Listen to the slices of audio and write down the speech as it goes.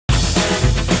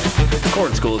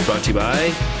Corn School is brought to you by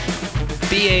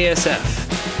BASF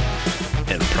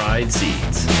and Pride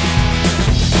Seeds.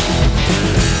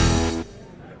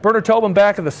 Bernard Tobin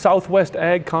back at the Southwest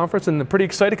Ag Conference, and I'm pretty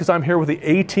excited because I'm here with the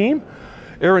A-team.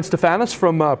 Aaron Stevanus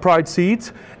from Pride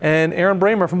Seeds and Aaron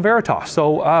Breimer from Veritas.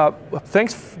 So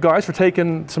thanks guys for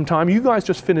taking some time. You guys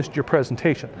just finished your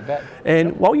presentation.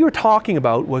 And what you were talking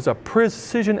about was a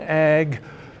precision ag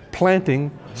planting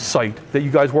site that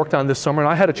you guys worked on this summer, and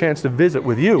I had a chance to visit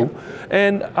with you.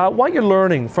 And what you're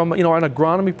learning from, an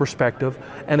agronomy perspective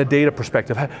and a data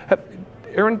perspective.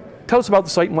 Aaron, tell us about the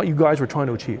site and what you guys were trying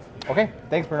to achieve. Okay,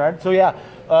 thanks Bernard. So yeah,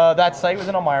 that site was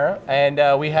in Elmira,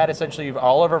 and we had essentially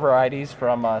all of our varieties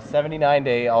from 79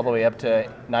 day all the way up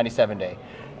to 97 day.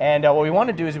 And what we want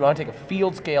to do is we want to take a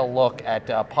field scale look at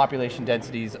population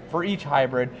densities for each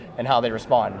hybrid and how they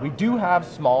respond. We do have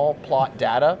small plot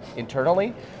data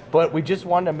internally, but we just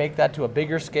wanted to make that to a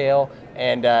bigger scale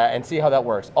and see how that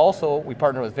works. Also, we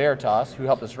partnered with Veritas, who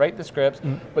helped us write the scripts,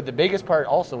 but the biggest part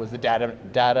also was the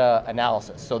data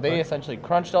analysis. So they essentially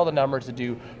crunched all the numbers to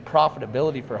do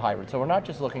profitability for hybrids. So we're not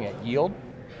just looking at yield,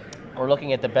 we're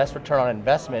looking at the best return on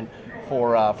investment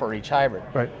for each hybrid.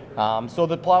 Right. So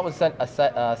the plot was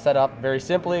set up very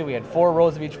simply. We had 4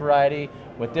 rows of each variety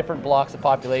with different blocks of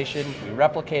population. We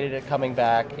replicated it coming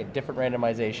back in different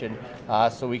randomization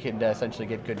so we could essentially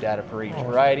get good data per each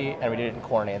variety, and we did it in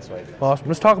corn and soybeans. Awesome.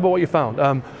 Let's talk about what you found.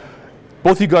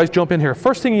 Both of you guys jump in here.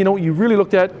 First thing you really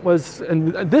looked at was,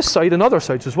 and this site and other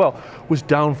sites as well, was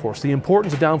downforce, the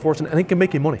importance of downforce, and it can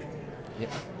make you money.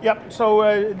 Yep,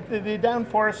 so the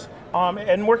downforce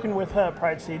and working with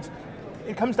Pride Seeds,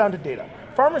 it comes down to data.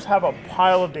 Farmers have a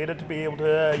pile of data to be able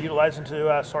to utilize and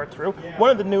to sort through. One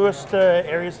of the newest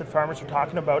areas that farmers are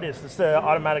talking about is this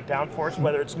automatic downforce,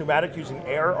 whether it's pneumatic using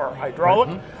air or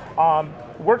hydraulic.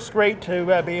 Works great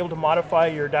to be able to modify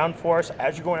your downforce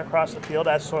as you're going across the field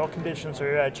as soil conditions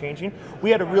are changing. We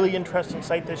had a really interesting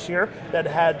site this year that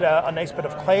had a nice bit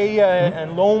of clay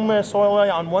and loam soil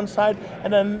on one side,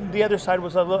 and then the other side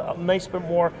was a nice bit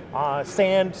more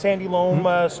sandy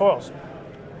loam soils.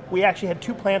 We actually had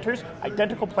 2 planters,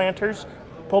 identical planters,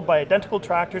 pulled by identical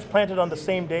tractors, planted on the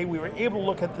same day. We were able to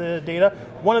look at the data.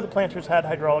 One of the planters had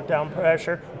hydraulic down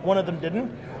pressure, one of them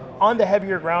didn't. On the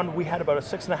heavier ground, we had about a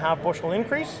 6.5 bushel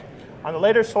increase. On the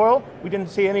lighter soil, we didn't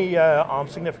see any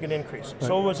significant increase. Right.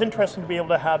 So it was interesting to be able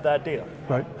to have that data.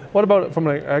 Right. What about from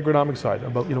an agronomic side?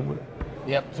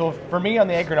 Yep. So for me on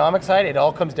the agronomic side, it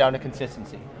all comes down to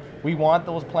consistency. We want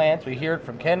those plants. We hear it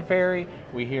from Ken Ferry.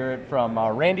 We hear it from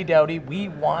Randy Dowdy. We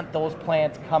want those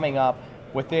plants coming up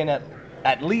within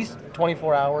at least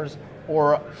 24 hours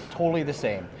or totally the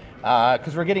same.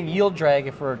 Because we're getting yield drag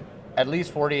if we're at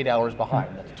least 48 hours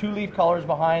behind. That's 2 leaf colors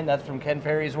behind. That's from Ken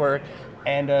Ferry's work.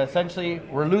 And essentially,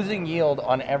 we're losing yield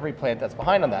on every plant that's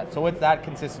behind on that. So it's that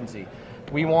consistency.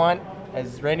 We want,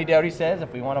 as Randy Dowdy says,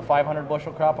 if we want a 500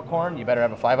 bushel crop of corn, you better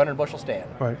have a 500 bushel stand.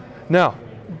 Right. Now,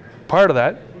 part of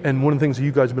that, and one of the things that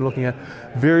you guys have been looking at,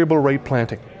 variable rate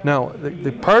planting. Now,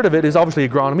 the part of it is obviously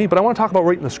agronomy, but I want to talk about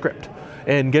writing the script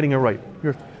and getting it right.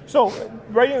 So,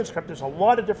 writing the script, there's a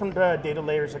lot of different data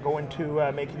layers that go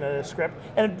into making a script,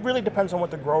 and it really depends on what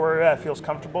the grower feels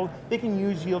comfortable. They can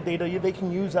use yield data, they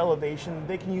can use elevation,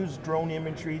 they can use drone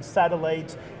imagery,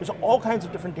 satellites. There's all kinds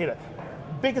of different data.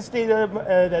 Biggest data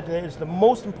that is the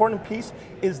most important piece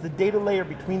is the data layer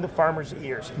between the farmer's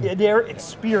ears, their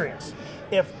experience.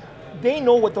 If they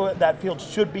know what that field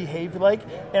should behave like,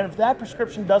 and if that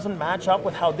prescription doesn't match up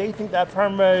with how they think that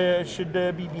farm should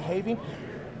be behaving,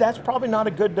 that's probably not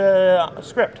a good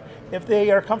script. If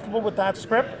they are comfortable with that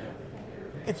script,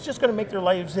 it's just going to make their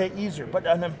lives easier. But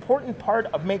an important part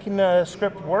of making a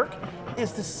script work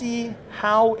is to see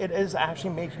how it is actually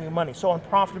making you money. So on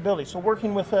profitability, so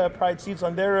working with Pride Seeds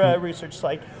on their research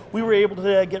site, we were able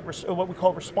to get what we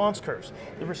call response curves.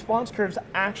 The response curves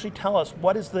actually tell us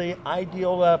what is the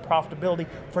ideal profitability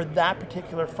for that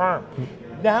particular farm.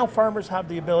 Now farmers have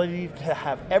the ability to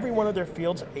have every one of their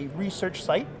fields a research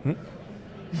site.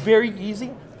 Very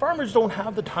easy. Farmers don't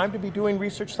have the time to be doing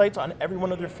research sites on every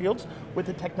one of their fields. With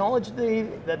the technology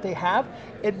that they have,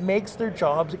 it makes their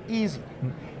jobs easy.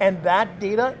 And that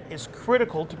data is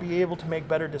critical to be able to make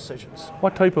better decisions.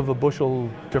 What type of a bushel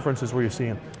differences were you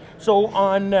seeing? So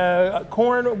on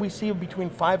corn, we see between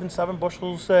 5 and 7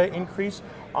 bushels increase.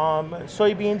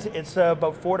 Soybeans, it's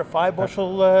about 4 to 5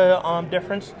 bushel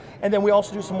difference. And then we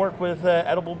also do some work with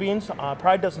edible beans.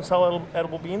 Pride doesn't sell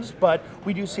edible beans, but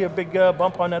we do see a big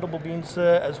bump on edible beans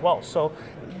as well. So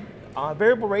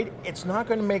variable rate, it's not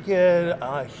going to make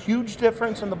a huge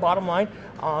difference in the bottom line,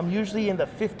 usually in the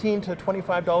 $15 to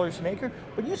 $25 an acre,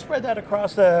 but you spread that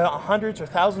across hundreds or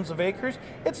thousands of acres,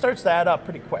 it starts to add up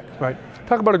pretty quick. Right.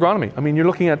 Talk about agronomy. I mean, you're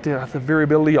looking at the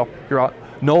variability of your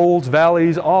knolls,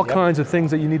 valleys, all kinds of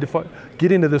things that you need to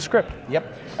get into the script.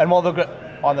 Yep. And while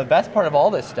the best part of all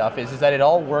this stuff is that it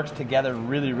all works together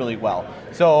really, really well.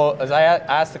 So as I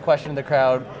asked the question in the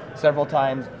crowd several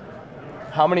times,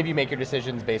 how many of you make your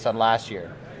decisions based on last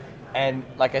year? And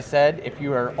like I said, if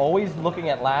you are always looking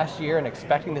at last year and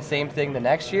expecting the same thing the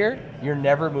next year, you're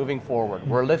never moving forward.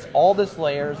 Where it's all this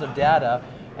layers of data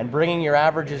and bringing your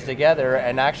averages together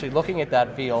and actually looking at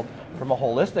that field from a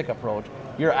holistic approach,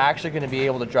 you're actually going to be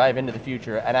able to drive into the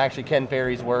future. And actually Ken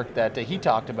Ferry's work that he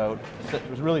talked about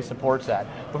really supports that.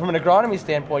 But from an agronomy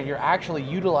standpoint, you're actually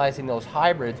utilizing those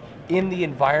hybrids in the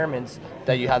environments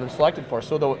that you have them selected for.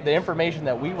 So the information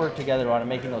that we work together on and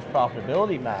making those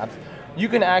profitability maps, you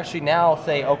can actually now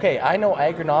say, okay, I know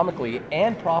agronomically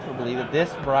and profitably that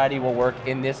this variety will work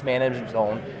in this management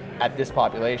zone at this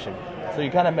population. So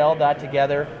you kind of meld that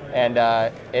together, and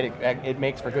it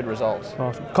makes for good results.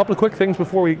 Awesome. A couple of quick things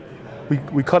before we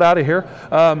cut out of here.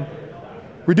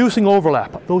 Reducing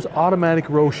overlap, those automatic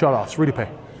row shutoffs, really pay.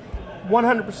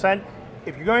 100%.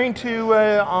 If you're going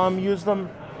to use them,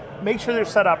 make sure they're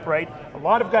set up right. A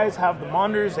lot of guys have the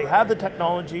monitors, they have the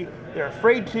technology, they're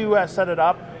afraid to set it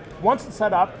up. Once it's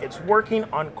set up, it's working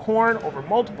on corn over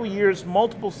multiple years,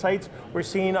 multiple sites. We're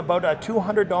seeing about a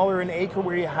 $200 an acre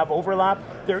where you have overlap.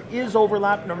 There is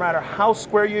overlap no matter how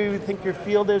square you think your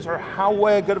field is or how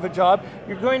good of a job.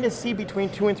 You're going to see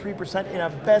between 2 and 3% in a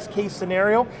best case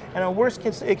scenario. And a worst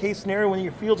case scenario, when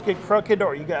your fields get crooked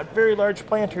or you got very large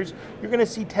planters, you're going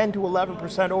to see 10 to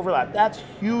 11% overlap. That's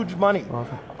huge money.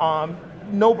 Awesome.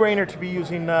 No brainer to be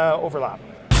using overlap.